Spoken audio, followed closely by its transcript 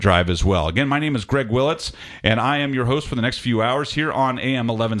Drive as well. Again, my name is Greg Willits, and I am your host for the next few hours here on AM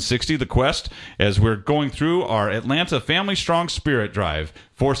 1160, The Quest, as we're going through our Atlanta Family Strong Spirit Drive,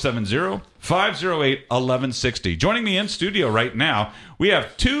 470-508-1160. Joining me in studio right now, we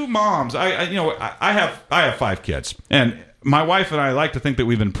have two moms. I have 5 kids, and my wife and I like to think that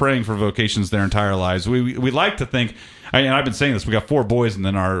we've been praying for vocations their entire lives. We like to think, and I've been saying this, we got 4 boys, and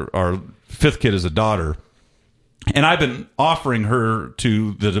then our 5th kid is a daughter. And I've been offering her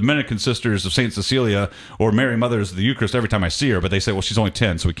to the Dominican Sisters of St. Cecilia or Mary Mothers of the Eucharist every time I see her, but they say, well, she's only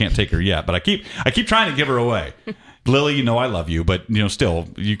 10, so we can't take her yet. But I keep trying to give her away. Lily, you know I love you, but still,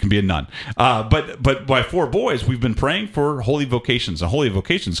 you can be a nun. But by 4 boys, we've been praying for holy vocations. And holy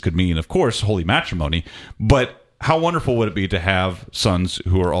vocations could mean, of course, holy matrimony, but how wonderful would it be to have sons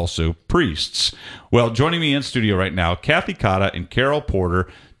who are also priests? Well, joining me in studio right now, Kathy Cotta and Carol Porter,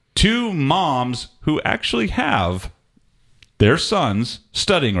 2 moms who actually have their sons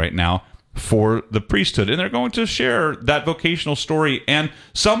studying right now for the priesthood. And they're going to share that vocational story and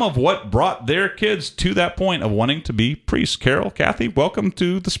some of what brought their kids to that point of wanting to be priests. Carol, Kathy, welcome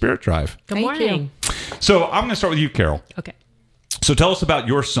to the Spirit Drive. Good morning. So I'm going to start with you, Carol. Okay. So tell us about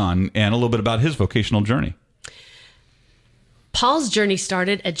your son and a little bit about his vocational journey. Paul's journey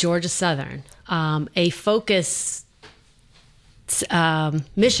started at Georgia Southern. A Focus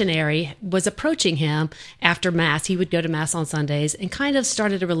missionary was approaching him after Mass. He would go to Mass on Sundays and kind of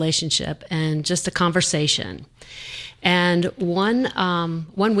started a relationship and just a conversation. And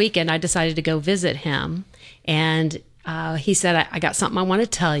one weekend, I decided to go visit him, and he said, I got something I want to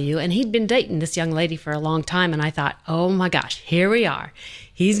tell you. And he'd been dating this young lady for a long time, and I thought, oh my gosh, here we are.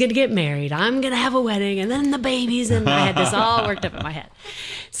 He's going to get married. I'm going to have a wedding, and then the babies, and I had this all worked up in my head.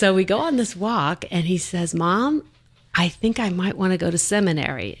 So we go on this walk, and he says, Mom, I think I might want to go to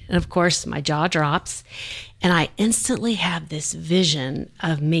seminary. And of course, my jaw drops, and I instantly have this vision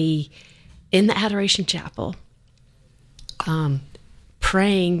of me in the Adoration Chapel,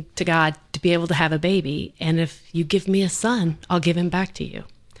 praying to God to be able to have a baby. And if you give me a son, I'll give him back to you.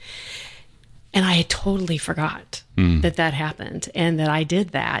 And I had totally forgot that happened and that I did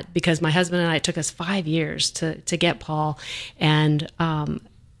that, because my husband and I, it took us 5 years to get Paul. And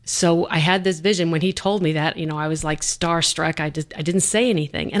so I had this vision. When he told me that, I was like starstruck. I didn't say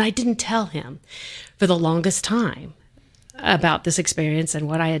anything, and I didn't tell him for the longest time about this experience and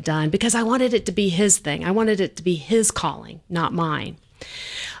what I had done, because I wanted it to be his thing. I wanted it to be his calling, not mine.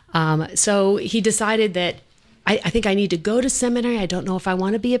 So he decided that I think I need to go to seminary. I don't know if I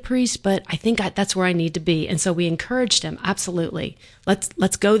want to be a priest, but I think that's where I need to be. And so we encouraged him, absolutely.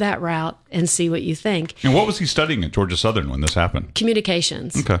 Let's go that route and see what you think. And what was he studying at Georgia Southern when this happened?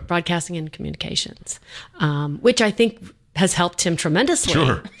 Communications, okay. Broadcasting and communications, which I think has helped him tremendously.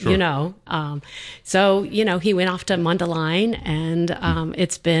 Sure. So he went off to Mundelein, and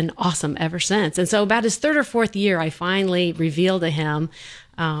it's been awesome ever since. And so about his 3rd or 4th year, I finally revealed to him,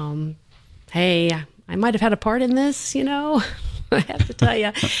 hey, I might have had a part in this, I have to tell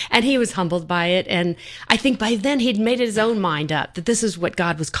you. And he was humbled by it. And I think by then he'd made his own mind up that this is what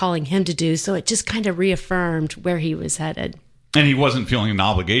God was calling him to do. So it just kind of reaffirmed where he was headed. And he wasn't feeling an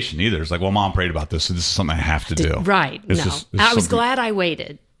obligation either. It's like, well, Mom prayed about this, so this is something I have to do. Right. I was glad I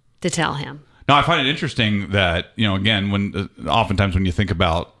waited to tell him. Now, I find it interesting that, again, when oftentimes when you think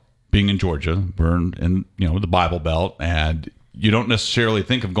about being in Georgia, we're in the Bible Belt, and you don't necessarily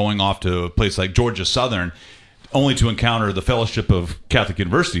think of going off to a place like Georgia Southern only to encounter the fellowship of Catholic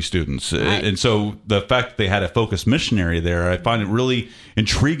University students. Right. And so the fact that they had a Focus missionary there, I find it really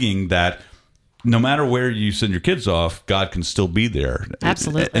intriguing that no matter where you send your kids off, God can still be there.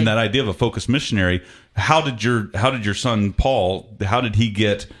 Absolutely. And that idea of a Focus missionary, how did your son Paul, how did he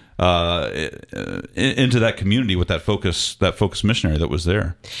get into that community with that focus missionary that was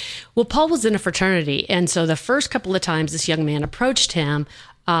there? Well, Paul was in a fraternity, and so the first couple of times this young man approached him,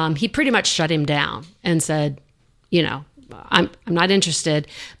 he pretty much shut him down and said, I'm not interested.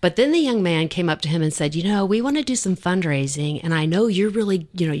 But then the young man came up to him and said, we want to do some fundraising, and I know you're really,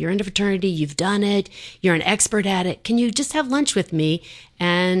 you're in a fraternity, you've done it, you're an expert at it. Can you just have lunch with me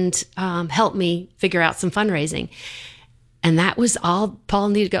and help me figure out some fundraising? And that was all Paul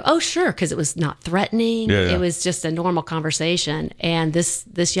needed to go, oh, sure, because it was not threatening. Yeah. It was just a normal conversation. And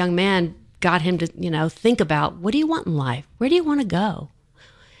this young man got him to, think about, what do you want in life? Where do you want to go?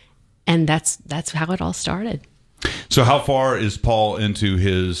 And that's how it all started. So how far is Paul into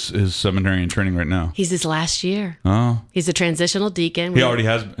his seminarian training right now? He's his last year. Oh. He's a transitional deacon.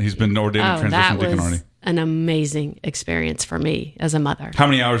 He's been ordained a transitional deacon already. An amazing experience for me as a mother. How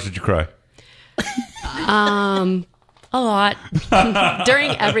many hours did you cry? A lot.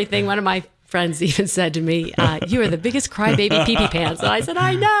 During everything, one of my friends even said to me, "You are the biggest crybaby pee-pee pants." And I said,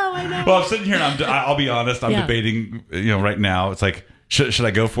 "I know." Well, I'm sitting here and I'll be honest. I'm debating. Right now, it's like, should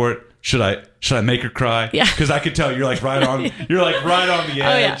I go for it? Should I make her cry? Yeah. Because I could tell you're like right on the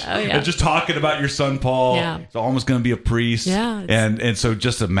edge. Oh, yeah. And just talking about your son Paul. Yeah. He's almost going to be a priest. Yeah. And so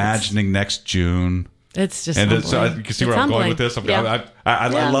just imagining next June. It's just and so you can see where I'm going with this.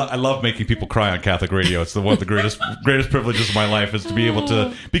 I love making people cry on Catholic radio. It's one of the greatest privileges of my life is to be able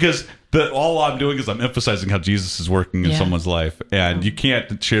to, because all I'm doing is I'm emphasizing how Jesus is working in someone's life, and you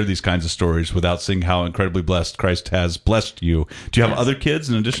can't share these kinds of stories without seeing how incredibly blessed Christ has blessed you. Do you have other kids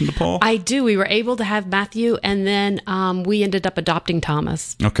in addition to Paul? I do. We were able to have Matthew, and then we ended up adopting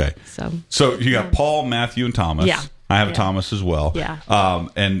Thomas. Okay, so you got Paul, Matthew, and Thomas. Yeah, I have Thomas as well. Yeah,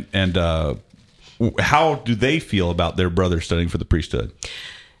 how do they feel about their brother studying for the priesthood?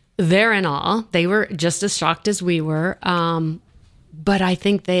 They're in awe. They were just as shocked as we were. But I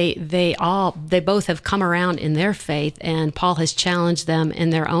think they both have come around in their faith, and Paul has challenged them in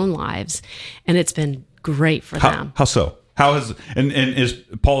their own lives, and it's been great for them. How so? How has and is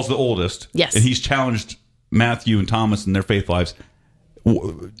Paul's the oldest? Yes, and he's challenged Matthew and Thomas in their faith lives.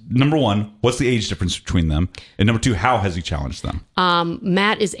 Number one, what's the age difference between them? And number two, how has he challenged them?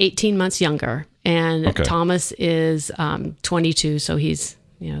 Matt is 18 months younger, and Thomas is 22, so he's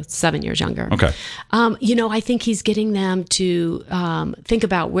 7 years younger. Okay. I think he's getting them to think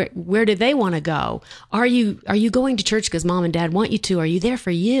about where do they want to go? Are you going to church because mom and dad want you to? Are you there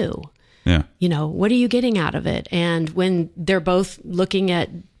for you? Yeah. What are you getting out of it? And when they're both looking at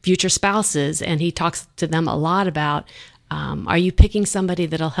future spouses, and he talks to them a lot about, are you picking somebody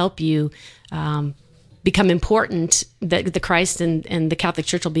that'll help you become important, that the Christ and the Catholic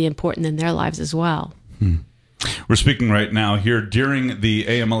Church will be important in their lives as well. We're speaking right now here during the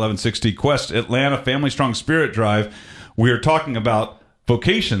AM 1160 Quest Atlanta Family Strong Spirit Drive. We are talking about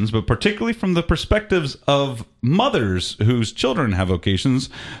vocations, but particularly from the perspectives of mothers whose children have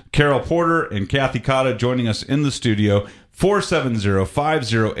vocations. Carol Porter and Kathy Cotta joining us in the studio,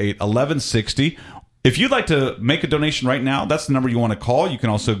 470-508-1160. If you'd like to make a donation right now, that's the number you want to call. You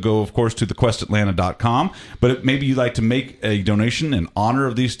can also go, of course, to thequestatlanta.com. But maybe you'd like to make a donation in honor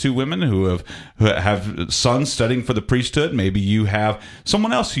of these two women who have sons studying for the priesthood. Maybe you have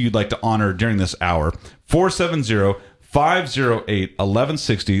someone else who you'd like to honor during this hour.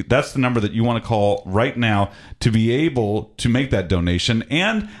 470-508-1160. That's the number that you want to call right now to be able to make that donation.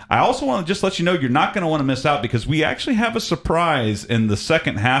 And I also want to just let you know you're not going to want to miss out, because we actually have a surprise in the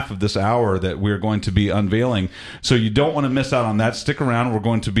second half of this hour that we're going to be unveiling. So you don't want to miss out on that. Stick around. We're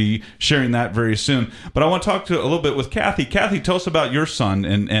going to be sharing that very soon. But I want to talk a little bit with Kathy. Kathy, tell us about your son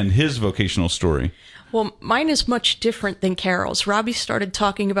and his vocational story. Well, mine is much different than Carol's. Robbie started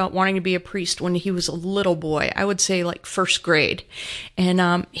talking about wanting to be a priest when he was a little boy. I would say like first grade.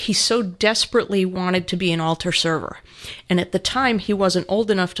 And he so desperately wanted to be an altar server. And at the time, he wasn't old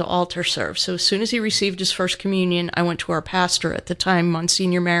enough to altar serve. So as soon as he received his first communion, I went to our pastor at the time,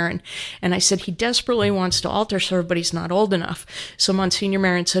 Monsignor Marin, and I said, he desperately wants to altar serve, but he's not old enough. So Monsignor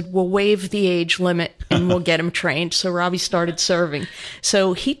Marin said, we'll waive the age limit and we'll get him trained. So Robbie started serving.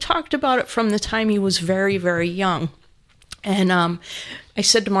 So he talked about it from the time he was very, very young. And I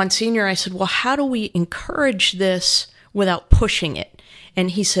said to Monsignor, I said, well, how do we encourage this without pushing it?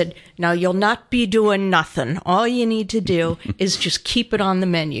 And he said, now you'll not be doing nothing. All you need to do is just keep it on the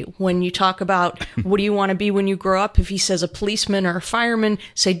menu. When you talk about what do you want to be when you grow up, if he says a policeman or a fireman,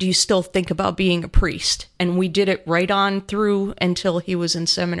 say, do you still think about being a priest? And we did it right on through until he was in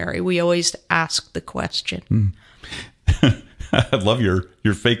seminary. We always asked the question. I love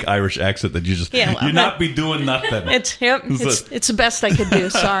your fake Irish accent that you just, you not be doing nothing. It's the best I could do.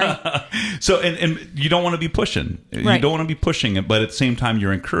 Sorry. So, and you don't want to be pushing. Right. You don't want to be pushing it, but at the same time,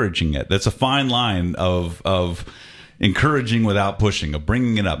 you're encouraging it. That's a fine line of encouraging without pushing, of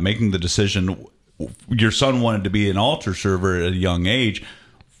bringing it up, making the decision. Your son wanted to be an altar server at a young age.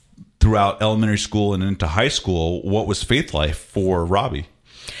 Throughout elementary school and into high school, what was faith life for Robbie?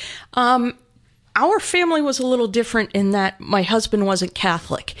 Our family was a little different in that my husband wasn't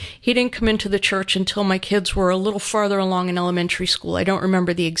Catholic. He didn't come into the church until my kids were a little farther along in elementary school. I don't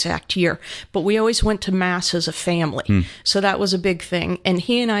remember the exact year, but we always went to Mass as a family. So that was a big thing. And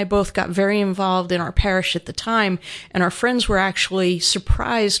he and I both got very involved in our parish at the time, and our friends were actually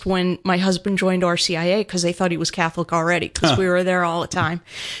surprised when my husband joined RCIA because they thought he was Catholic already because we were there all the time.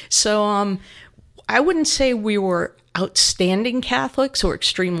 So I wouldn't say we were outstanding Catholics or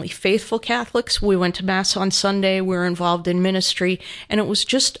extremely faithful Catholics. We went to Mass on Sunday, we were involved in ministry, and it was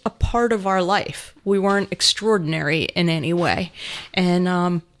just a part of our life. We weren't extraordinary in any way. And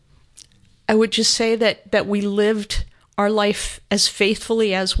I would just say that we lived our life as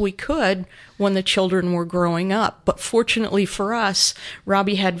faithfully as we could when the children were growing up. But fortunately for us,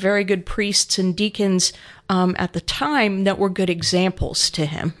 Robbie had very good priests and deacons at the time that were good examples to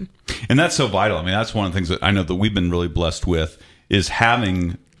him. And that's so vital. I mean, that's one of the things that I know that we've been really blessed with, is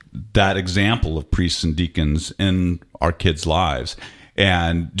having that example of priests and deacons in our kids' lives.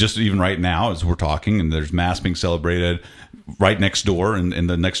 And just even right now, as we're talking, and there's Mass being celebrated right next door in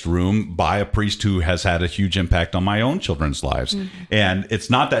the next room by a priest who has had a huge impact on my own children's lives. Mm-hmm. And it's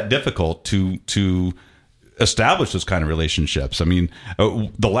not that difficult to establish those kind of relationships. I mean,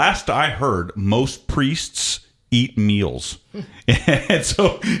 the last I heard, most priests eat meals. And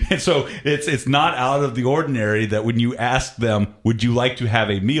so it's not out of the ordinary that when you ask them, would you like to have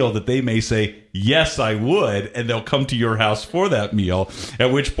a meal, that they may say, yes, I would, and they'll come to your house for that meal,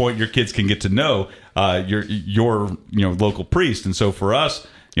 at which point your kids can get to know your local priest. And so for us,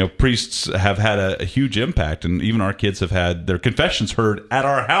 priests have had a huge impact, and even our kids have had their confessions heard at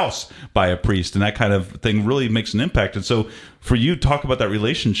our house by a priest, and that kind of thing really makes an impact. And so for you, talk about that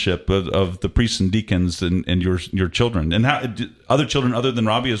relationship of the priests and deacons and your children, and how other children other than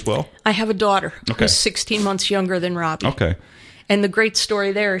Robbie as well. I have a daughter who's 16 months younger than Robbie. Okay. And the great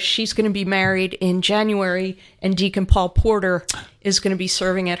story there is she's going to be married in January, and Deacon Paul Porter is going to be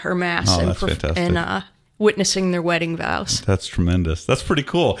serving at her Mass fantastic. and witnessing their wedding vows. That's tremendous. That's pretty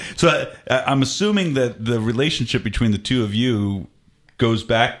cool. So I'm assuming that the relationship between the two of you goes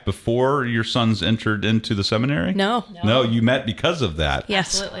back before your sons entered into the seminary? No, you met because of that.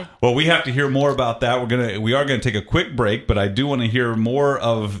 Yes. Absolutely. Well, we have to hear more about that. We are gonna take a quick break, but I do want to hear more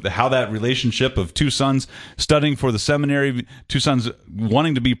of how that relationship of two sons studying for the seminary, two sons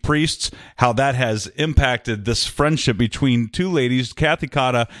wanting to be priests, how that has impacted this friendship between two ladies, Kathy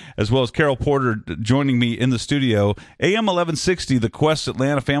Cotta as well as Carol Porter, joining me in the studio. AM 1160, the Quest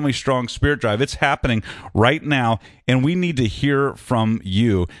Atlanta Family Strong Spirit Drive. It's happening right now, and we need to hear from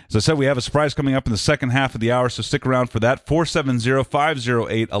you. As I said, we have a surprise coming up in the second half of the hour, so stick around for that.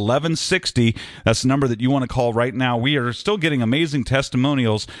 470-508-1160. That's the number that you want to call right now. We are still getting amazing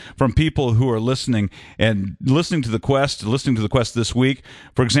testimonials from people who are listening to the Quest this week.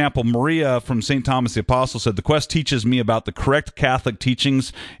 For example, Maria from St. Thomas the Apostle said, "The Quest teaches me about the correct Catholic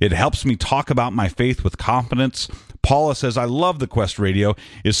teachings. It helps me talk about my faith with confidence." Paula says, "I love the Quest Radio.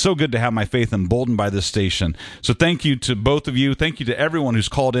 It's so good to have my faith emboldened by this station." So thank you to both of you. Thank you to everyone who's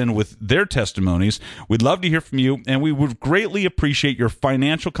called in with their testimonies. We'd love to hear from you, and we would greatly appreciate your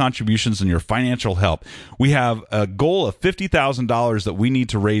financial contributions and your financial help. We have a goal of $50,000 that we need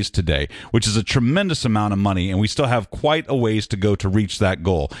to raise today, which is a tremendous amount of money, and we still have quite a ways to go to reach that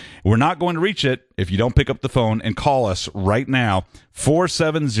goal. We're not going to reach it if you don't pick up the phone and call us right now,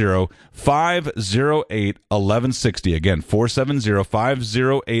 470-508-1160. Again,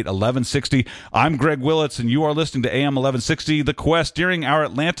 470-508-1160. I'm Greg Willits, and you are listening to AM 1160, The Quest, during our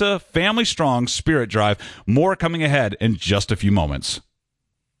Atlanta Family Strong Spirit Drive. More coming ahead in just a few moments.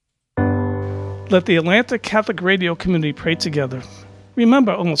 Let the Atlanta Catholic radio community pray together.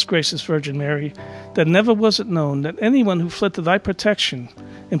 Remember, O most gracious Virgin Mary, that never was it known that anyone who fled to thy protection,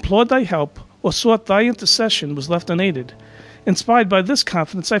 implored thy help, or sought thy intercession was left unaided. Inspired by this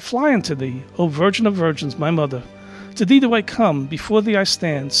confidence, I fly unto thee, O Virgin of Virgins, my mother. To thee do I come, before thee I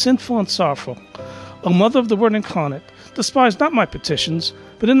stand, sinful and sorrowful. O Mother of the Word incarnate, despise not my petitions,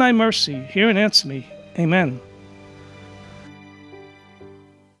 but in thy mercy hear and answer me. Amen.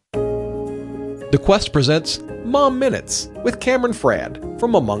 The Quest presents Mom Minutes with Cameron Fradd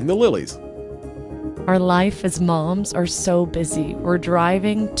from Among the Lilies. Our life as moms are so busy. We're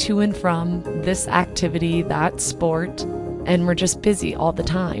driving to and from this activity, that sport, and we're just busy all the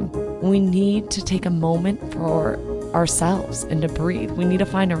time. We need to take a moment for ourselves and to breathe. We need to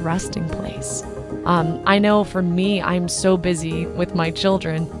find a resting place. I know for me, I'm so busy with my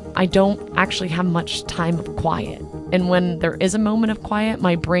children, I don't actually have much time of quiet. And when there is a moment of quiet,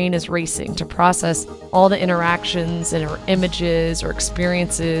 my brain is racing to process all the interactions or images or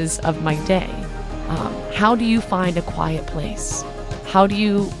experiences of my day. How do you find a quiet place? How do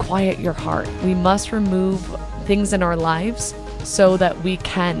you quiet your heart? We must remove things in our lives so that we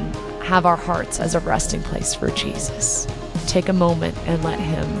can have our hearts as a resting place for Jesus. Take a moment and let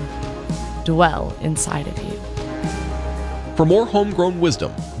him dwell inside of you. For more homegrown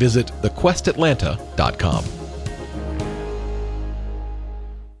wisdom, visit thequestatlanta.com.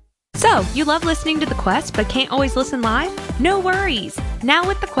 So, you love listening to The Quest but can't always listen live? No worries! Now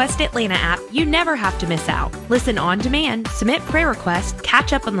with the Quest Atlanta app, you never have to miss out. Listen on demand, submit prayer requests,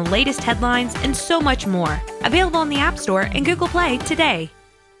 catch up on the latest headlines, and so much more. Available on the App Store and Google Play today.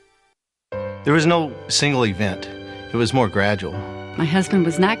 There was no single event. It was more gradual. My husband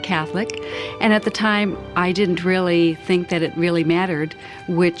was not Catholic, and at the time, I didn't really think that it really mattered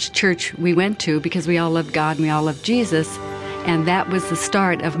which church we went to because we all loved God and we all loved Jesus. And that was the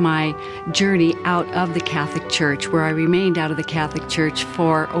start of my journey out of the Catholic Church, where I remained out of the Catholic Church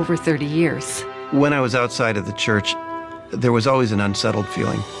for over 30 years. When I was outside of the church, there was always an unsettled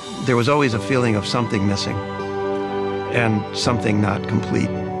feeling. There was always a feeling of something missing and something not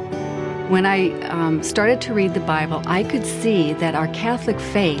complete. When I started to read the Bible, I could see that our Catholic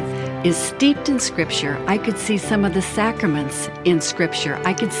faith is steeped in Scripture. I could see some of the sacraments in Scripture.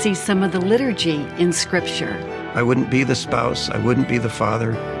 I could see some of the liturgy in Scripture. I wouldn't be the spouse, I wouldn't be the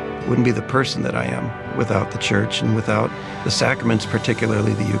father, wouldn't be the person that I am without the church and without the sacraments,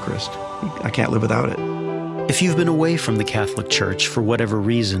 particularly the Eucharist. I can't live without it. If you've been away from the Catholic Church for whatever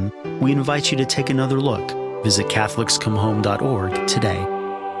reason, we invite you to take another look. Visit CatholicsComeHome.org today.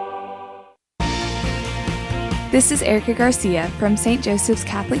 This is Erica Garcia from St. Joseph's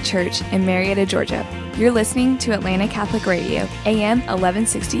Catholic Church in Marietta, Georgia. You're listening to Atlanta Catholic Radio, AM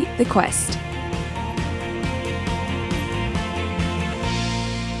 1160, The Quest.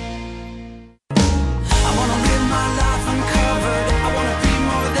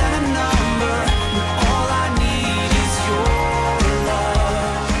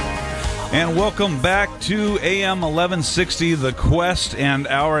 And welcome back to AM 1160, The Quest, and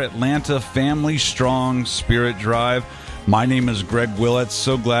our Atlanta Family Strong Spirit Drive. My name is Greg Willett.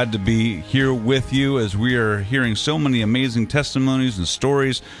 So glad to be here with you as we are hearing so many amazing testimonies and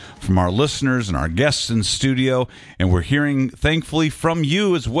stories from our listeners and our guests in studio. And we're hearing, thankfully, from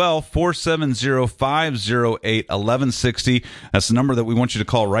you as well, 470-508-1160. That's the number that we want you to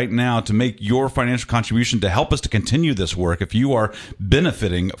call right now to make your financial contribution to help us to continue this work. If you are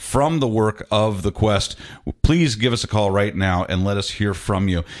benefiting from the work of the Quest, please give us a call right now and let us hear from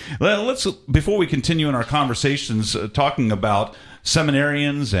you. Let's, before we continue in our conversations, talking about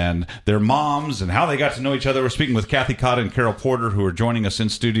seminarians and their moms and how they got to know each other. We're speaking with Kathy Cotta and Carol Porter, who are joining us in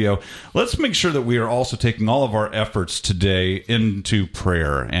studio. Let's make sure that we are also taking all of our efforts today into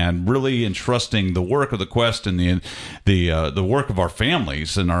prayer and really entrusting the work of the Quest and the work of our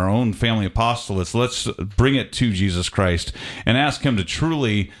families and our own family apostolates. Let's bring it to Jesus Christ and ask Him to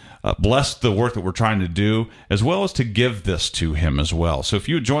truly bless the work that we're trying to do, as well as to give this to Him as well. So if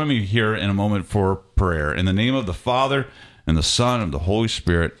you would join me here in a moment for prayer. In the name of the Father, and the Son, and the Holy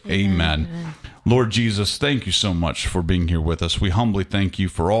Spirit, amen. Lord Jesus, thank you so much for being here with us. We humbly thank you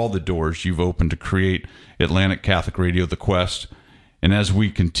for all the doors you've opened to create Atlantic Catholic Radio, The Quest. And as we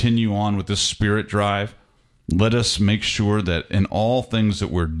continue on with this spirit drive, let us make sure that in all things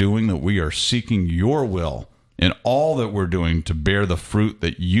that we're doing, that we are seeking your will in all that we're doing to bear the fruit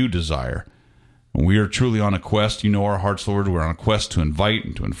that you desire. And we are truly on a quest. You know our hearts, Lord. We're on a quest to invite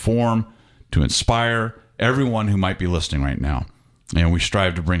and to inform, to inspire everyone who might be listening right now. And we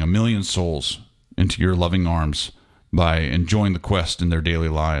strive to bring 1 million souls into your loving arms by enjoying the Quest in their daily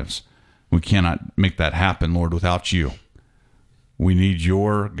lives. We cannot make that happen, Lord, without you. We need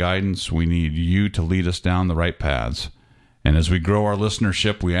your guidance. We need you to lead us down the right paths. And as we grow our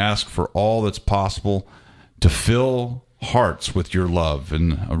listenership, we ask for all that's possible to fill hearts with your love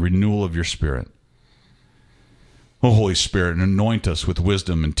and a renewal of your Spirit. Oh, Holy Spirit, anoint us with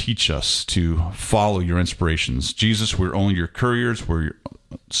wisdom and teach us to follow your inspirations. Jesus, we're only your couriers. We're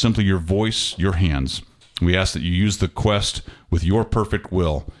simply your voice, your hands. We ask that you use the Quest with your perfect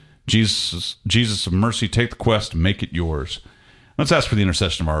will. Jesus of mercy, take the Quest and make it yours. Let's ask for the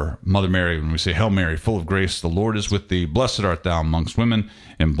intercession of our Mother Mary when we say, Hail Mary, full of grace, the Lord is with thee. Blessed art thou amongst women,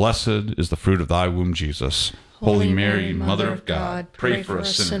 and blessed is the fruit of thy womb, Jesus. Holy Mary, Mother of God, pray for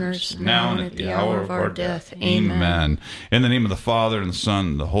us sinners, now and at the hour of our death. Amen. In the name of the Father, and the Son,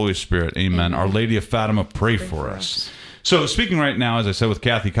 and the Holy Spirit. Amen. Our Lady of Fatima, pray for us. So speaking right now, as I said, with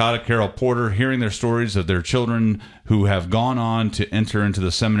Kathy Cotta, Carol Porter, hearing their stories of their children who have gone on to enter into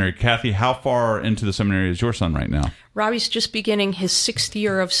the seminary. Kathy, how far into the seminary is your son right now? Robbie's just beginning his 6th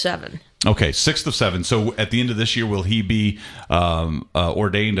year of 7. Okay, 6th of 7. So at the end of this year, will he be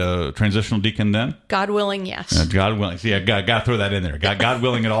ordained a transitional deacon then? God willing, yes. God willing. Yeah, got to throw that in there. God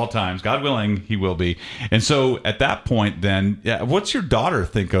willing at all times. God willing, he will be. And so at that point then, what's your daughter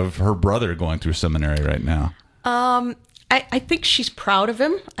think of her brother going through seminary right now? I think she's proud of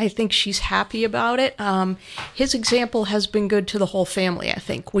him. I think she's happy about it. His example has been good to the whole family, I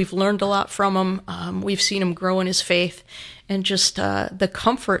think. We've learned a lot from him. We've seen him grow in his faith. And just the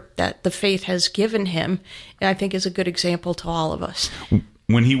comfort that the faith has given him, I think, is a good example to all of us.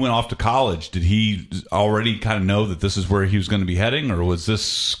 When he went off to college, did he already kind of know that this is where he was going to be heading, or was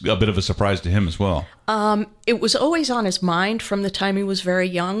this a bit of a surprise to him as well? It was always on his mind from the time he was very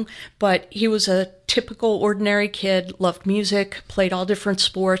young, but he was a typical ordinary kid, loved music, played all different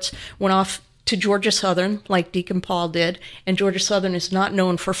sports, went off to Georgia Southern like Deacon Paul did. And Georgia Southern is not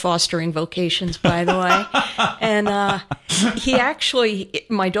known for fostering vocations, by the way. And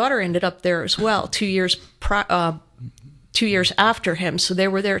my daughter ended up there as well, 2 years 2 years after him, so they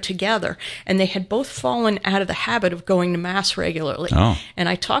were there together, and they had both fallen out of the habit of going to Mass regularly. Oh. And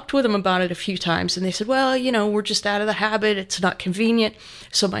I talked with them about it a few times, and they said, well, we're just out of the habit, it's not convenient.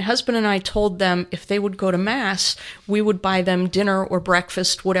 So my husband and I told them if they would go to Mass, we would buy them dinner or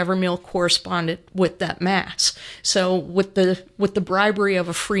breakfast, whatever meal corresponded with that Mass. So with the bribery of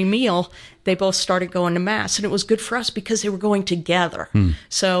a free meal, they both started going to Mass, and it was good for us because they were going together.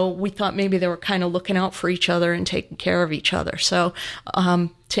 So we thought maybe they were kind of looking out for each other and taking care of each other. So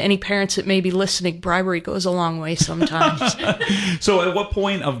to any parents that may be listening, bribery goes a long way sometimes. So at what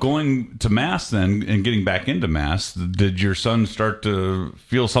point of going to Mass then and getting back into Mass did your son start to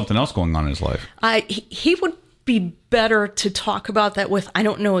feel something else going on in his life? He would be better to talk about that with. I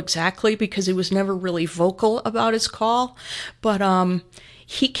don't know exactly because he was never really vocal about his call, but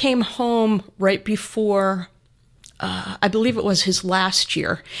he came home right before, I believe it was his last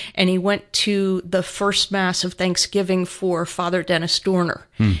year, and he went to the first Mass of Thanksgiving for Father Dennis Dorner.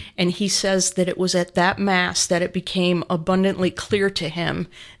 And he says that it was at that Mass that it became abundantly clear to him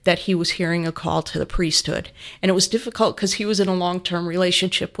that he was hearing a call to the priesthood. And it was difficult because he was in a long-term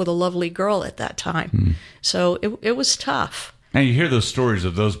relationship with a lovely girl at that time. So it was tough. And you hear those stories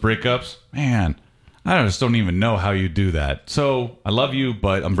of those breakups, man, I just don't even know how you do that. So I love you,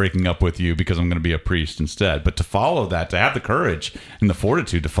 but I'm breaking up with you because I'm going to be a priest instead. But to follow that, to have the courage and the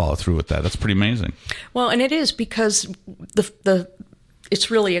fortitude to follow through with that, that's pretty amazing. Well, and it is because it's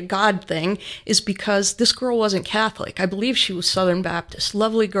really a God thing, is because this girl wasn't Catholic. I believe she was Southern Baptist,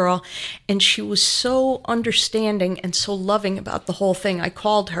 lovely girl, and she was so understanding and so loving about the whole thing. I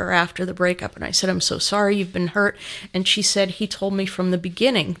called her after the breakup and I said, I'm so sorry you've been hurt. And she said, he told me from the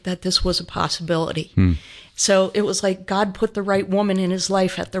beginning that this was a possibility. So it was like God put the right woman in his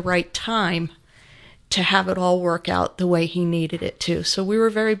life at the right time to have it all work out the way he needed it to. So we were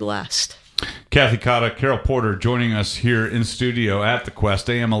very blessed. Kathy Cotta, Carol Porter joining us here in studio at the Quest,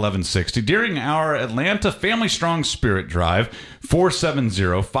 AM 1160, during our Atlanta Family Strong Spirit Drive,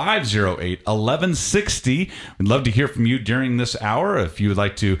 470-508-1160. We'd love to hear from you during this hour. If you would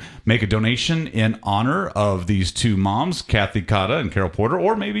like to make a donation in honor of these two moms, Kathy Cotta and Carol Porter,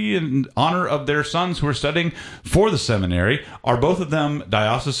 or maybe in honor of their sons who are studying for the seminary. Are both of them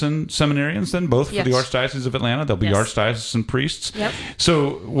diocesan seminarians then, both for the Archdiocese of Atlanta? They'll be archdiocesan priests? Yep.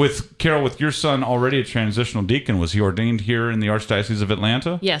 So with Carol, with your son already a transitional deacon, was he ordained here in the Archdiocese of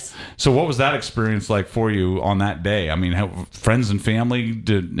Atlanta? Yes. So what was that experience like for you on that day? I mean, friends and family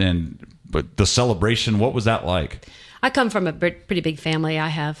but the celebration, what was that like? I come from a pretty big family. I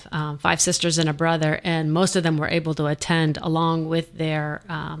have 5 sisters and a brother, and most of them were able to attend along with their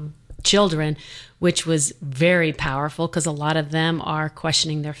children, which was very powerful because a lot of them are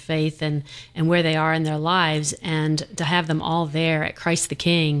questioning their faith and where they are in their lives. And to have them all there at Christ the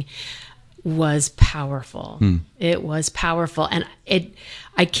King was powerful. It was powerful. And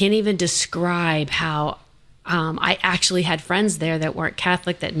I can't even describe how I actually had friends there that weren't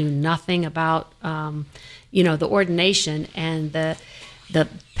Catholic, that knew nothing about the ordination, and the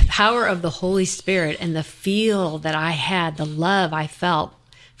power of the Holy Spirit and the feel that I had, the love I felt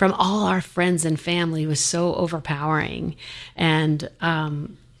from all our friends and family was so overpowering. And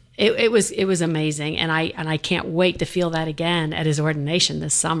it was amazing. And I can't wait to feel that again at his ordination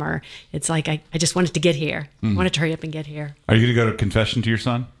this summer. It's like I just wanted to get here. I wanted to hurry up and get here. Are you going to go to confession to your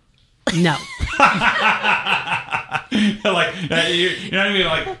son? No. You're not even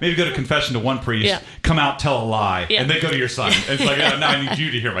like, maybe go to confession to one priest, come out, tell a lie, and then go to your son. It's like, no, I need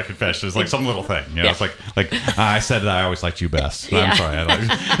you to hear my confession. It's like some little thing. It's like I said that I always liked you best. I'm sorry.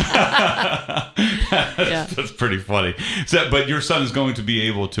 That's pretty funny. So, but your son is going to be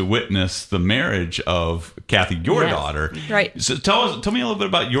able to witness the marriage of Kathy, your daughter. Right. So tell me a little bit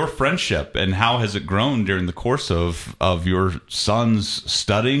about your friendship and how has it grown during the course of your son's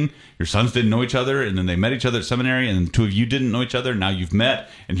studying. Your sons didn't know each other, and then they met each other at seminary, and the two of you didn't know each other. Now you've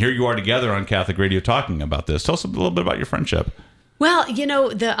met, and here you are together on Catholic radio talking about this. Tell us a little bit about your friendship. Well,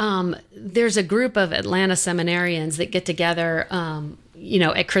 there's a group of Atlanta seminarians that get together,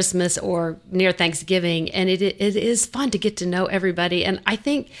 at Christmas or near Thanksgiving, and it is fun to get to know everybody. And I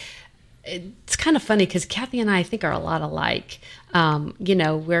think it's kind of funny because Kathy and I think are a lot alike.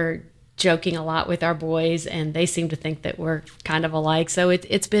 We're joking a lot with our boys, and they seem to think that we're kind of alike. So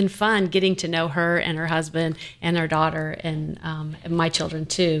it's been fun getting to know her and her husband and their daughter and my children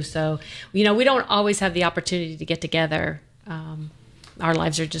too. So we don't always have the opportunity to get together our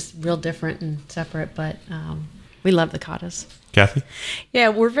lives are just real different and separate, but we love the Cottas. Kathy? Yeah,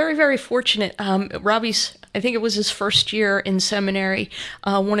 we're very, very fortunate. Robbie's, I think it was his first year in seminary.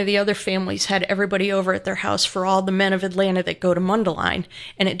 One of the other families had everybody over at their house for all the men of Atlanta that go to Mundelein,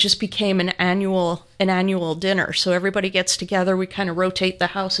 and it just became an annual dinner. So everybody gets together. We kind of rotate the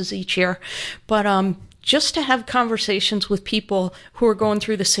houses each year, but just to have conversations with people who are going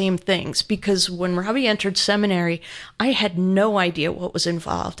through the same things. Because when Robbie entered seminary, I had no idea what was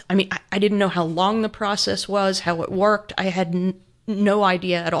involved. I mean, I didn't know how long the process was, how it worked. I had no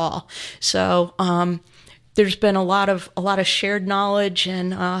idea at all. So there's been a lot of shared knowledge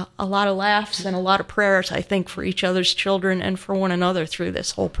and a lot of laughs and a lot of prayers, I think, for each other's children and for one another through this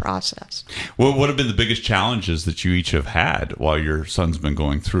whole process. Well, what have been the biggest challenges that you each have had while your son's been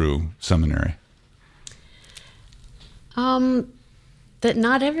going through seminary? That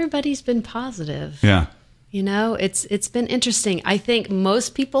not everybody's been positive. Yeah. You know, it's been interesting. I think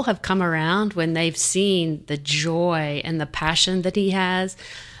most people have come around when they've seen the joy and the passion that he has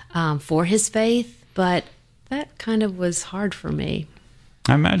for his faith, but that kind of was hard for me.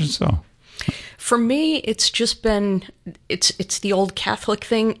 I imagine so. For me, it's just been, it's the old Catholic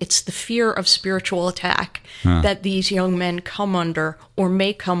thing. It's the fear of spiritual attack that these young men come under or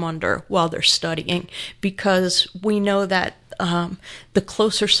may come under while they're studying, because we know that the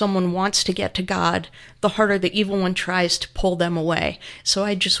closer someone wants to get to God, the harder the evil one tries to pull them away. So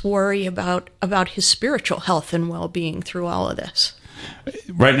I just worry about his spiritual health and well-being through all of this.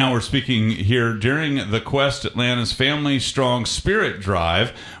 Right now we're speaking here during the Quest Atlanta's Family Strong Spirit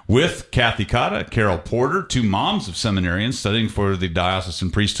Drive with Kathy Cotta, Carol Porter, two moms of seminarians studying for the diocesan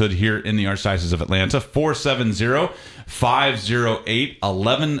priesthood here in the Archdiocese of Atlanta.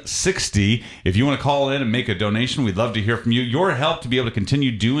 470-508-1160. If you want to call in and make a donation, we'd love to hear from you. Your help to be able to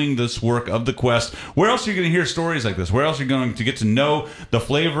continue doing this work of the Quest. Where else are you going to hear stories like this? Where else are you going to get to know the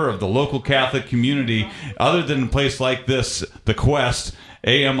flavor of the local Catholic community other than a place like this, the Quest,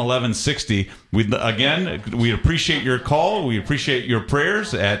 AM 1160. We appreciate your call. We appreciate your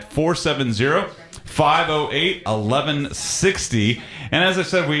prayers at 470-508-1160. And as I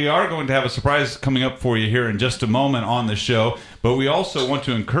said, we are going to have a surprise coming up for you here in just a moment on the show. But we also want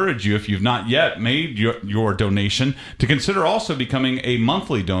to encourage you, if you've not yet made your donation, to consider also becoming a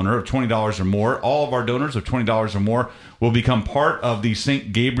monthly donor of $20 or more. All of our donors of $20 or more will become part of the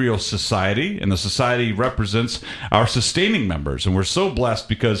St. Gabriel Society, and the Society represents our sustaining members. And we're so blessed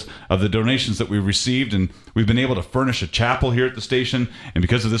because of the donations that we've received, and we've been able to furnish a chapel here at the station, and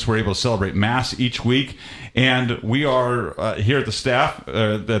because of this, we're able to celebrate Mass each week. And we are here at the staff,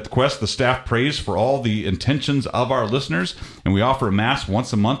 at the Quest, the staff prays for all the intentions of our listeners, and we offer a Mass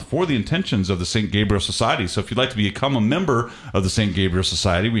once a month for the intentions of the St. Gabriel Society. So if you'd like to become a member of the St. Gabriel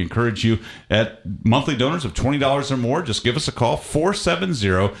Society, we encourage you at monthly donors of $20 or more. Just give us a call,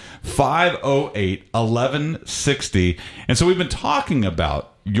 470-508-1160. And so we've been talking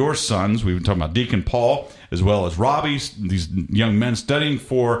about your sons. We've been talking about Deacon Paul as well as Robbie, these young men studying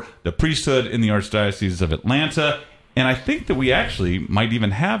for the priesthood in the Archdiocese of Atlanta. And I think that we actually might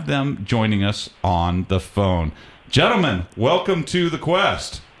even have them joining us on the phone. Gentlemen, welcome to the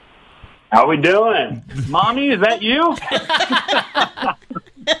Quest. How we doing? Mommy, is that you?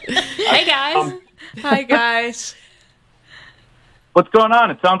 Hey, guys. Hi, guys. What's going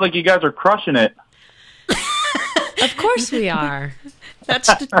on? It sounds like you guys are crushing it. Of course we are.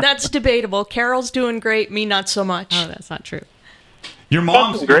 That's debatable. Carol's doing great, me not so much. Oh, that's not true. Your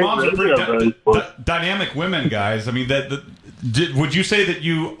moms are pretty dynamic women, guys. I mean, would you say that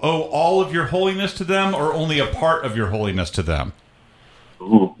you owe all of your holiness to them, or only a part of your holiness to them?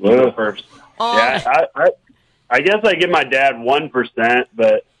 Ooh, well, first. Yeah, I guess I give my dad 1%,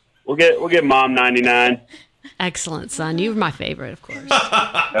 but we'll get Mom 99. Excellent, son. You're my favorite, of course.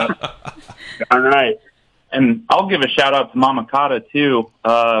 Yep. All right. And I'll give a shout out to Mama Cotta, too.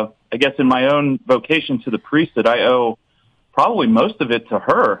 I guess in my own vocation to the priesthood, I owe probably most of it to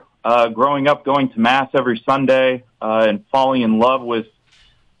her. Growing up, going to Mass every Sunday and falling in love with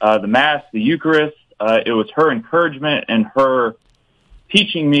the Mass, the Eucharist, it was her encouragement and her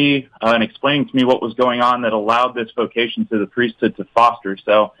teaching me and explaining to me what was going on that allowed this vocation to the priesthood to foster.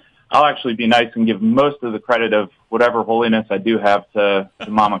 So I'll actually be nice and give most of the credit of whatever holiness I do have to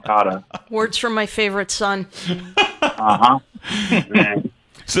Mama Cotta. Words from my favorite son. Uh-huh.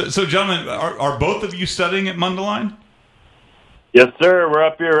 So gentlemen, are both of you studying at Mundelein? Yes, sir. We're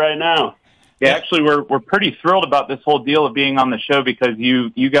up here right now. Yeah, actually, we're pretty thrilled about this whole deal of being on the show because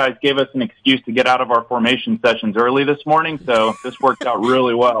you guys gave us an excuse to get out of our formation sessions early this morning, so this worked out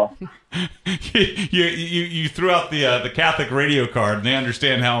really well. you threw out the Catholic radio card, and they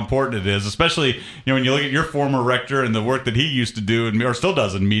understand how important it is, especially when you look at your former rector and the work that he used to do or still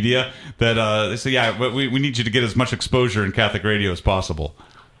does in media. That they say, we need you to get as much exposure in Catholic radio as possible.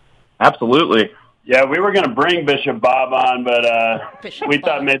 Absolutely. Yeah, we were going to bring Bishop Bob on, but we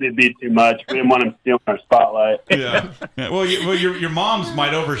thought maybe it'd be too much. We didn't want him stealing our spotlight. Yeah. Well, your moms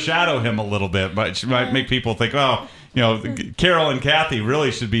might overshadow him a little bit, but she might make people think, Carol and Kathy really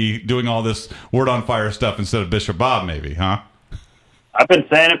should be doing all this Word on Fire stuff instead of Bishop Bob, maybe, huh? I've been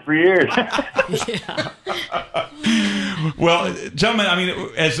saying it for years. Well, gentlemen, I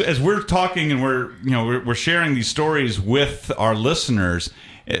mean, as we're talking and we're sharing these stories with our listeners.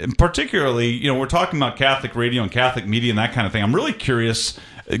 Particularly, we're talking about Catholic radio and Catholic media and that kind of thing. I'm really curious,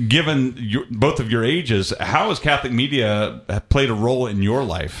 given both of your ages, how has Catholic media played a role in your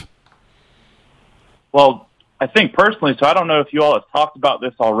life? Well, I think personally, so I don't know if you all have talked about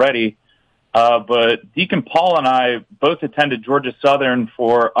this already, but Deacon Paul and I both attended Georgia Southern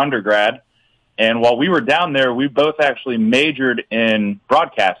for undergrad. And while we were down there, we both actually majored in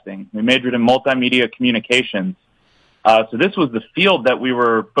broadcasting. We majored in multimedia communications. So this was the field that we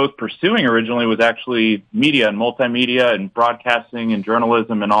were both pursuing originally, was actually media and multimedia and broadcasting and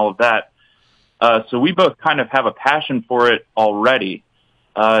journalism and all of that. So we both kind of have a passion for it already.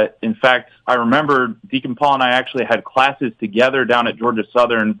 In fact, I remember Deacon Paul and I actually had classes together down at Georgia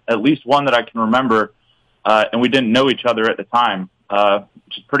Southern, at least one that I can remember, and we didn't know each other at the time,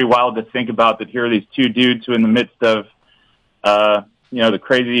 which is pretty wild to think about, that here are these two dudes who in the midst of, the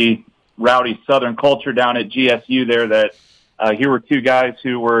crazy rowdy Southern culture down at GSU there, that here were two guys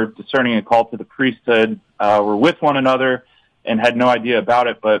who were discerning a call to the priesthood, were with one another and had no idea about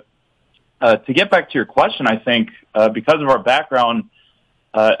it. But to get back to your question, I think because of our background,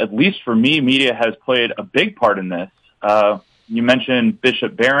 at least for me, media has played a big part in this. You mentioned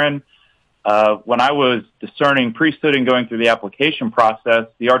Bishop Barron. When I was discerning priesthood and going through the application process,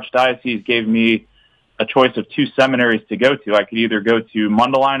 the Archdiocese gave me a choice of two seminaries to go to. I could either go to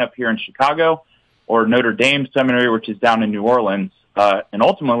Mundelein up here in Chicago or Notre Dame Seminary, which is down in New Orleans. And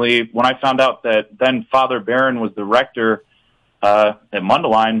ultimately, when I found out that then Father Barron was the rector at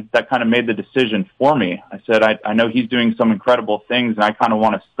Mundelein, that kind of made the decision for me. I said, I know he's doing some incredible things, and I kind of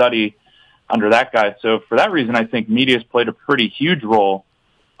want to study under that guy. So for that reason, I think media has played a pretty huge role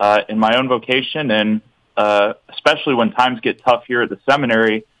in my own vocation, and especially when times get tough here at the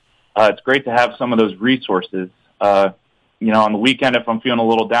seminary, it's great to have some of those resources. On the weekend, if I'm feeling a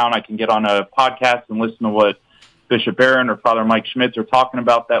little down, I can get on a podcast and listen to what Bishop Barron or Father Mike Schmitz are talking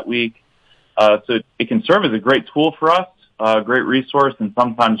about that week. So it can serve as a great tool for us, a great resource, and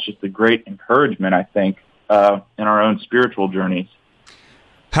sometimes just a great encouragement, I think, in our own spiritual journeys.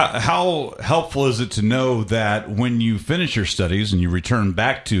 How helpful is it to know that when you finish your studies and you return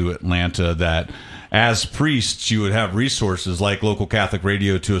back to Atlanta, that as priests you would have resources like local Catholic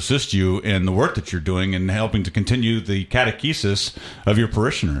radio to assist you in the work that you're doing and helping to continue the catechesis of your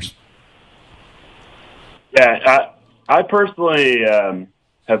parishioners? Yeah, I personally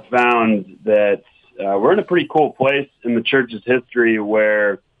have found that we're in a pretty cool place in the church's history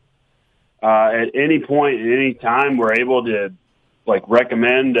where at any point, at any time, we're able to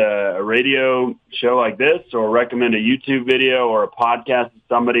recommend a radio show like this, or recommend a YouTube video or a podcast to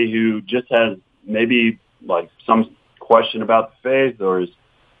somebody who just has maybe some question about the faith, or is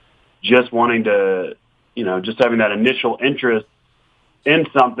just wanting to, just having that initial interest in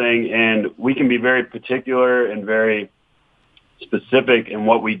something. And we can be very particular and very specific in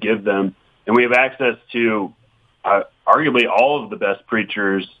what we give them. And we have access to arguably all of the best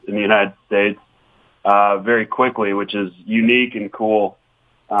preachers in the United States very quickly, which is unique and cool,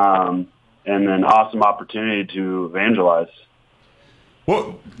 and an awesome opportunity to evangelize.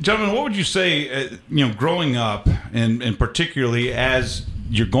 Well, gentlemen, what would you say, growing up, and particularly as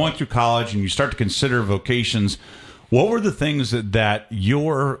you're going through college and you start to consider vocations, what were the things that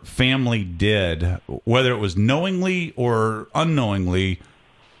your family did, whether it was knowingly or unknowingly,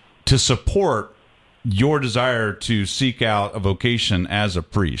 to support your desire to seek out a vocation as a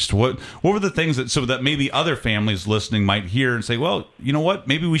priest? What were the things that maybe other families listening might hear and say, well, you know what,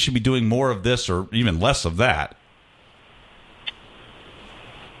 maybe we should be doing more of this or even less of that?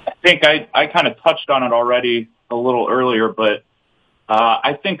 I think I kind of touched on it already a little earlier, but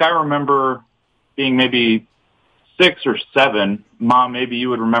I think I remember being maybe 6 or 7. Mom, maybe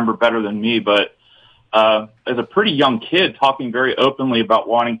you would remember better than me, but as a pretty young kid, talking very openly about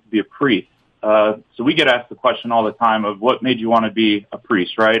wanting to be a priest. So we get asked the question all the time of what made you want to be a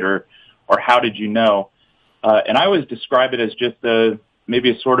priest, right? Or or how did you know? And I always describe it as just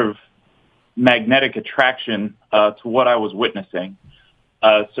maybe a sort of magnetic attraction to what I was witnessing.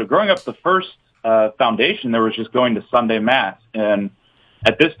 So growing up, the first foundation there was just going to Sunday Mass. And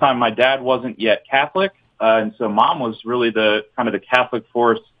at this time, my dad wasn't yet Catholic, and so Mom was really the kind of the Catholic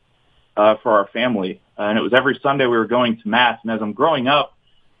force for our family. And it was every Sunday we were going to Mass. And as I'm growing up,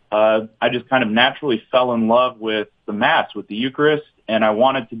 I just kind of naturally fell in love with the Mass, with the Eucharist, and I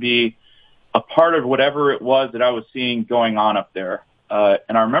wanted to be a part of whatever it was that I was seeing going on up there.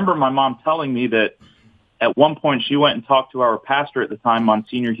 And I remember my mom telling me that at one point she went and talked to our pastor at the time,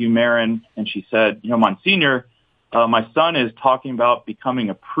 Monsignor Hugh Marin, and she said, Monsignor, my son is talking about becoming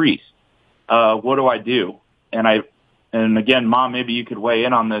a priest. What do I do? And again, Mom, maybe you could weigh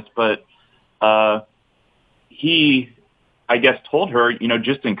in on this, but he, I guess, told her,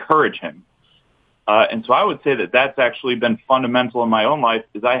 just encourage him. And so I would say that that's actually been fundamental in my own life,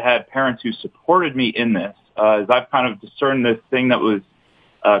 is I had parents who supported me in this. As I've kind of discerned this thing that was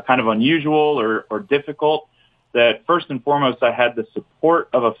kind of unusual or difficult, that first and foremost, I had the support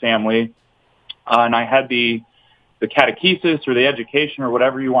of a family, and I had the catechesis or the education or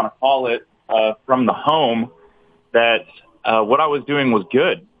whatever you want to call it from the home, that what I was doing was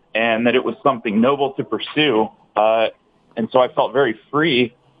good and that it was something noble to pursue. And so I felt very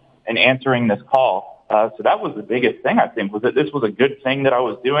free in answering this call. So that was the biggest thing, I think, was that this was a good thing that I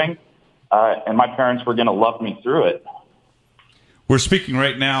was doing, and my parents were going to love me through it. We're speaking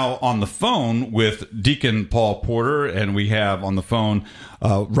right now on the phone with Deacon Paul Porter, and we have on the phone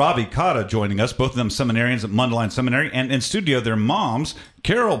Robbie Cotta joining us, both of them seminarians at Mundelein Seminary, and in studio their moms,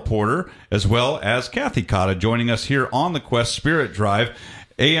 Carol Porter, as well as Kathy Cotta, joining us here on the Quest Spirit Drive,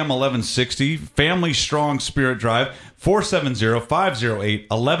 AM 1160, Family Strong Spirit Drive,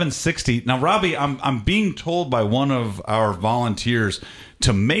 470-508-1160. Now, Robbie, I'm being told by one of our volunteers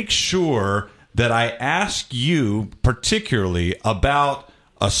to make sure that I ask you particularly about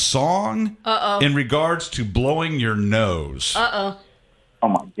a song in regards to blowing your nose. Oh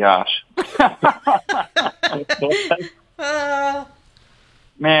my gosh.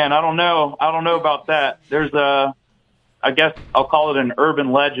 Man, I don't know about that. There's I guess I'll call it an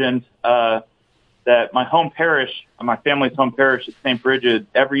urban legend, that my home parish, my family's home parish at St. Bridget,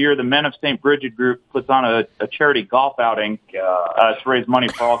 every year the Men of St. Bridget group puts on a charity golf outing to raise money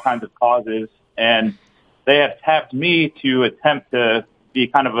for all kinds of causes. And they have tapped me to attempt to be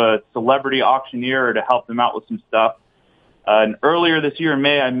kind of a celebrity auctioneer to help them out with some stuff. And earlier this year in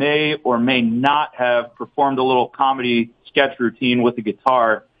May, I may or may not have performed a little comedy sketch routine with a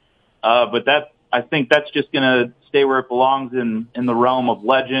guitar. But I think that's just going to stay where it belongs in the realm of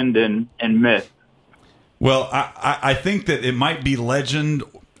legend and myth. Well, I think that it might be legend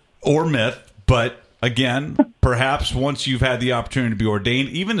or myth, but again, perhaps once you've had the opportunity to be ordained,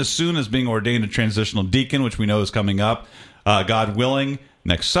 even as soon as being ordained a transitional deacon, which we know is coming up, God willing,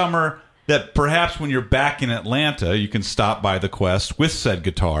 next summer, that perhaps when you're back in Atlanta, you can stop by the Quest with said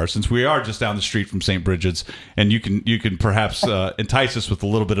guitar, since we are just down the street from St. Bridget's, and you can perhaps entice us with a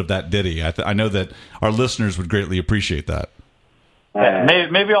little bit of that ditty. I know that our listeners would greatly appreciate that.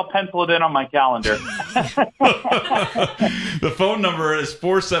 Maybe I'll pencil it in on my calendar. The phone number is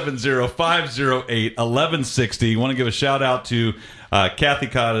 470-508-1160. Want to give a shout out to Kathy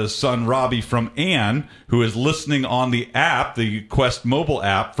Cotta's son Robbie from Ann, who is listening on the app, the Quest mobile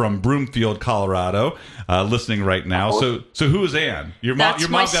app from Broomfield, Colorado, listening right now. So who is Ann? Your mom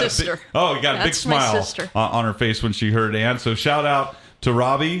got sister. You got a big smile on her face when she heard Ann. So shout out to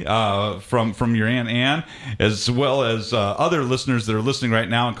Robbie from your Aunt Ann, as well as other listeners that are listening right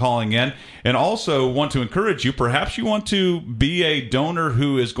now and calling in. And also want to encourage you, perhaps you want to be a donor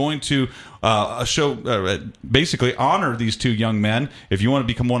who is going to basically honor these two young men. If you want to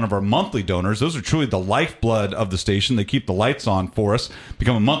become one of our monthly donors, those are truly the lifeblood of the station. They keep the lights on for us.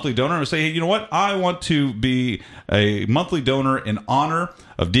 Become a monthly donor and say, hey, you know what? I want to be a monthly donor in honor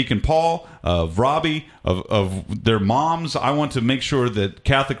of Deacon Paul, of Robbie, of their moms. I want to make sure that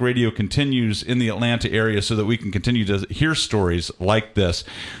Catholic radio continues in the Atlanta area so that we can continue to hear stories like this.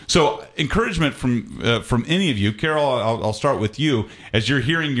 So encouragement from any of you. Carol, I'll start with you. As you're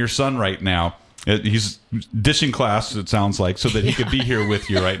hearing your son right now, he's dishing class, it sounds like, so that he could be here with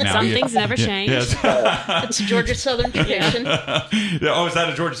you right now. Some things never change. Yes. It's a Georgia Southern tradition. Is that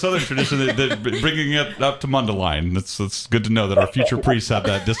a Georgia Southern tradition? That bringing it up to Mundelein. That's good to know that our future priests have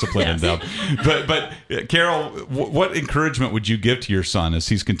that discipline in them. But Carol, what encouragement would you give to your son as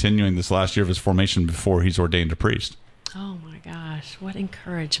he's continuing this last year of his formation before he's ordained a priest? Oh my gosh, what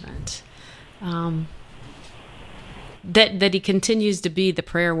encouragement. That he continues to be the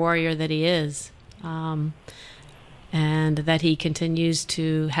prayer warrior that he is. and that he continues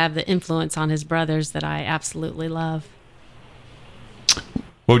to have the influence on his brothers that I absolutely love.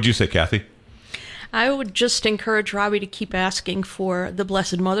 What would you say, Kathy? I would just encourage Robbie to keep asking for the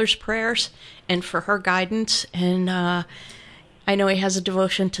Blessed Mother's prayers and for her guidance. And I know he has a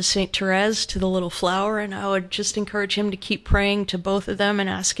devotion to St. Therese, to the little flower, and I would just encourage him to keep praying to both of them and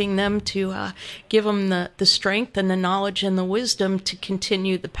asking them to give him the strength and the knowledge and the wisdom to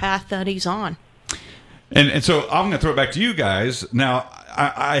continue the path that he's on. And so I'm going to throw it back to you guys. Now,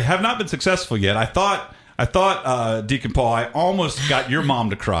 I have not been successful yet. I thought Deacon Paul, I almost got your mom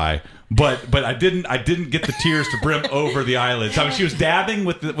to cry. But I didn't get the tears to brim over the eyelids. I mean, she was dabbing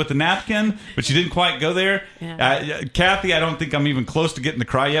with the napkin, but she didn't quite go there. Yeah. Kathy, I don't think I'm even close to getting the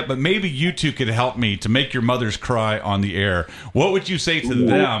cry yet. But maybe you two could help me to make your mothers cry on the air. What would you say to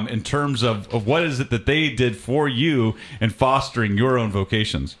them in terms of what is it that they did for you in fostering your own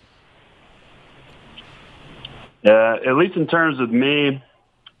vocations? At least in terms of me,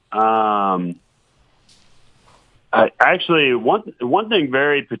 actually, one thing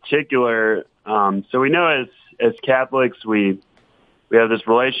very particular. So we know as Catholics, we have this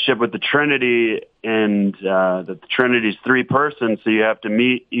relationship with the Trinity, and that the Trinity's three persons. So you have to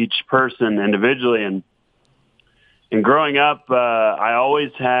meet each person individually. And growing up, I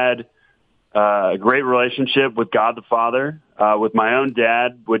always had a great relationship with God the Father, with my own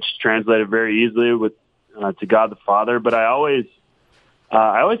dad, which translated very easily to God the Father. But I always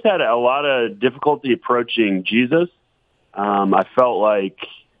had a lot of difficulty approaching Jesus. I felt like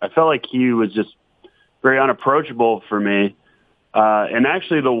he was just very unapproachable for me. And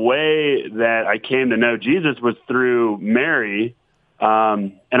actually, the way that I came to know Jesus was through Mary.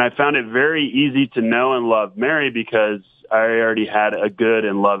 And I found it very easy to know and love Mary because I already had a good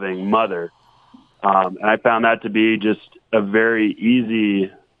and loving mother. And I found that to be just a very easy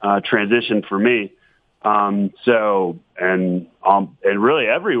transition for me. So, and really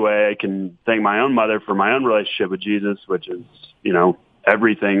every way I can thank my own mother for my own relationship with Jesus, which is,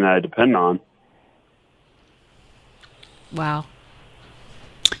 everything that I depend on. Wow.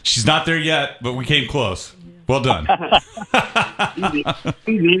 She's not there yet, but we came close. Well done.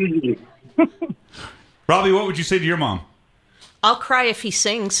 Easy. Robbie, what would you say to your mom? I'll cry if he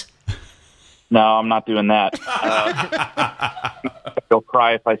sings. No, I'm not doing that. He'll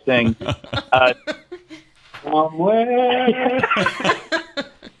cry if I sing.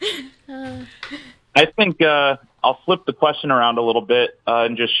 I think I'll flip the question around a little bit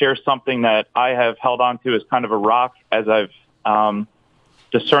and just share something that I have held on to as kind of a rock as I've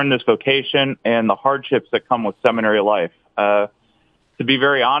discerned this vocation and the hardships that come with seminary life. To be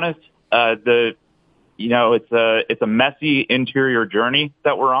very honest, it's a messy interior journey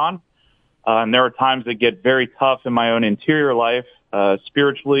that we're on. And there are times that get very tough in my own interior life,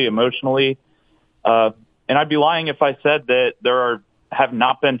 spiritually, emotionally. And I'd be lying if I said that there have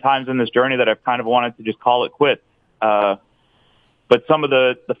not been times in this journey that I've kind of wanted to just call it quits. But some of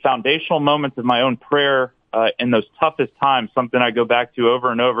the foundational moments of my own prayer in those toughest times, something I go back to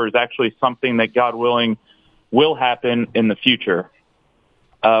over and over, is actually something that, God willing, will happen in the future.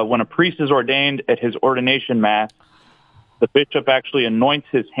 When a priest is ordained at his ordination mass, the bishop actually anoints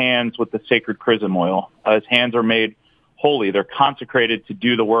his hands with the sacred chrism oil. His hands are made holy. They're consecrated to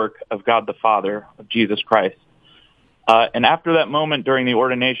do the work of God the Father, of Jesus Christ. And after that moment during the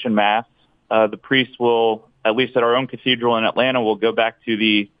ordination mass, the priest will, at least at our own cathedral in Atlanta, will go back to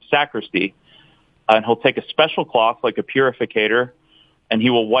the sacristy, and he'll take a special cloth like a purificator, and he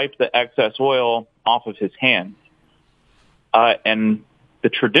will wipe the excess oil off of his hands. And the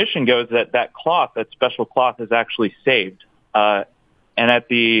tradition goes that cloth, that special cloth, is actually saved. And at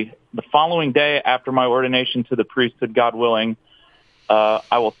the following day after my ordination to the priesthood, God willing,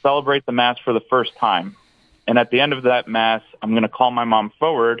 I will celebrate the Mass for the first time. And at the end of that Mass, I'm going to call my mom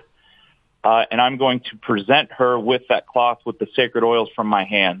forward, and I'm going to present her with that cloth with the sacred oils from my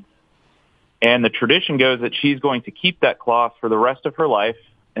hands. And the tradition goes that she's going to keep that cloth for the rest of her life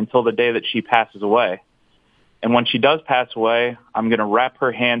until the day that she passes away. And when she does pass away, I'm going to wrap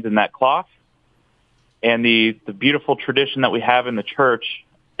her hands in that cloth. And the beautiful tradition that we have in the church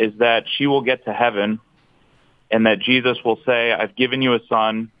is that she will get to heaven and that Jesus will say, "I've given you a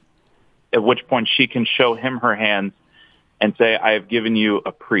son," at which point she can show him her hands and say, "I have given you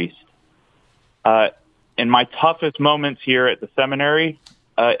a priest." In my toughest moments here at the seminary,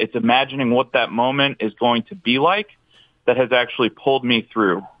 it's imagining what that moment is going to be like that has actually pulled me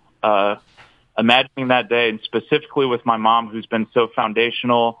through. Imagining that day, and specifically with my mom, who's been so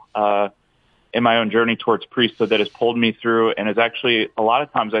foundational in my own journey towards priesthood, that has pulled me through and has actually, a lot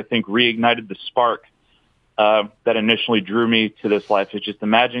of times, I think, reignited the spark that initially drew me to this life. Is just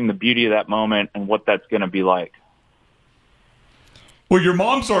imagining the beauty of that moment and what that's going to be like. Well, your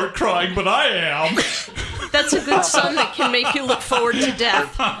moms aren't crying, but I am. That's a good son that can make you look forward to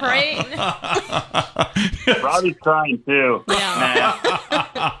death, right? Robbie's crying too. Yeah.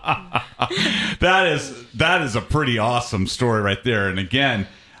 That is a pretty awesome story right there. And again,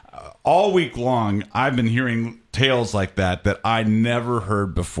 all week long, I've been hearing tales like that I never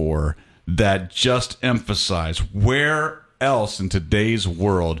heard before that just emphasize where else in today's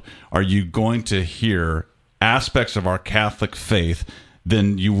world are you going to hear aspects of our Catholic faith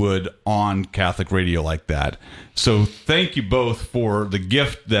than you would on Catholic radio like that. So thank you both for the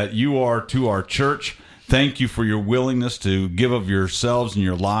gift that you are to our church. Thank you for your willingness to give of yourselves and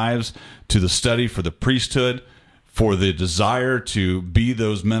your lives to the study for the priesthood, for the desire to be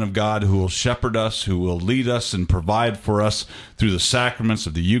those men of God who will shepherd us, who will lead us and provide for us through the sacraments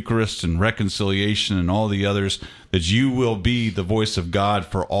of the Eucharist and reconciliation and all the others, that you will be the voice of God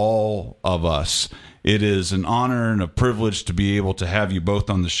for all of us. It is an honor and a privilege to be able to have you both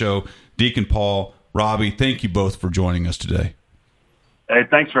on the show. Deacon Paul, Robbie, thank you both for joining us today. Hey,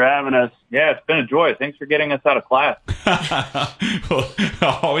 thanks for having us. Yeah, it's been a joy. Thanks for getting us out of class. Well,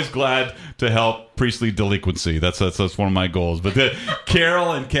 always glad to help priestly delinquency. That's one of my goals. But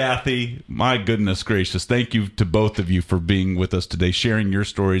Carol and Kathy, my goodness gracious, thank you to both of you for being with us today, sharing your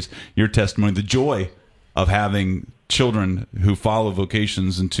stories, your testimony, the joy of having children who follow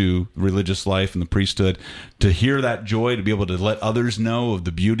vocations into religious life and the priesthood, to hear that joy, to be able to let others know of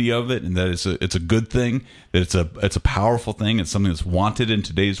the beauty of it, and that it's a good thing, that it's a powerful thing, it's something that's wanted in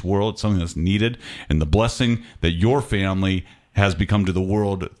today's world, it's something that's needed, and the blessing that your family has become to the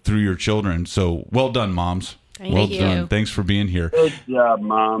world through your children. So well done, moms. Thank you. Done. Thanks for being here. Good job,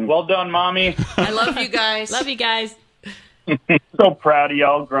 Mom. Well done, Mommy. I love you guys. Love you guys. So proud of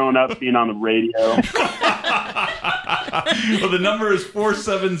y'all growing up being on the radio. Well, the number is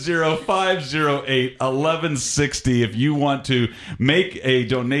 470-508-1160 if you want to make a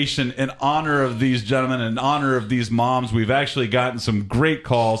donation in honor of these gentlemen, in honor of these moms. We've actually gotten some great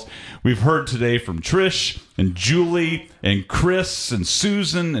calls. We've heard today from Trish and Julie and Chris and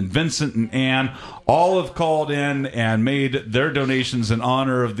Susan and Vincent and Ann. All have called in and made their donations in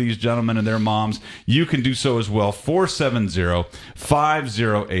honor of these gentlemen and their moms. You can do so as well.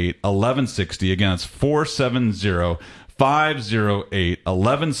 470-508-1160. Again, it's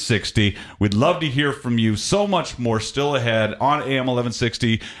 470-508-1160. We'd love to hear from you. So much more still ahead on AM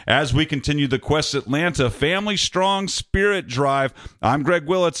 1160 as we continue the Quest Atlanta Family Strong Spirit Drive. I'm Greg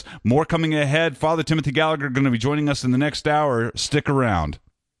Willits. More coming ahead. Father Timothy Gallagher going to be joining us in the next hour. Stick around.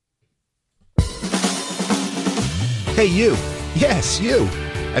 Hey, you. Yes, you.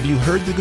 Have you heard the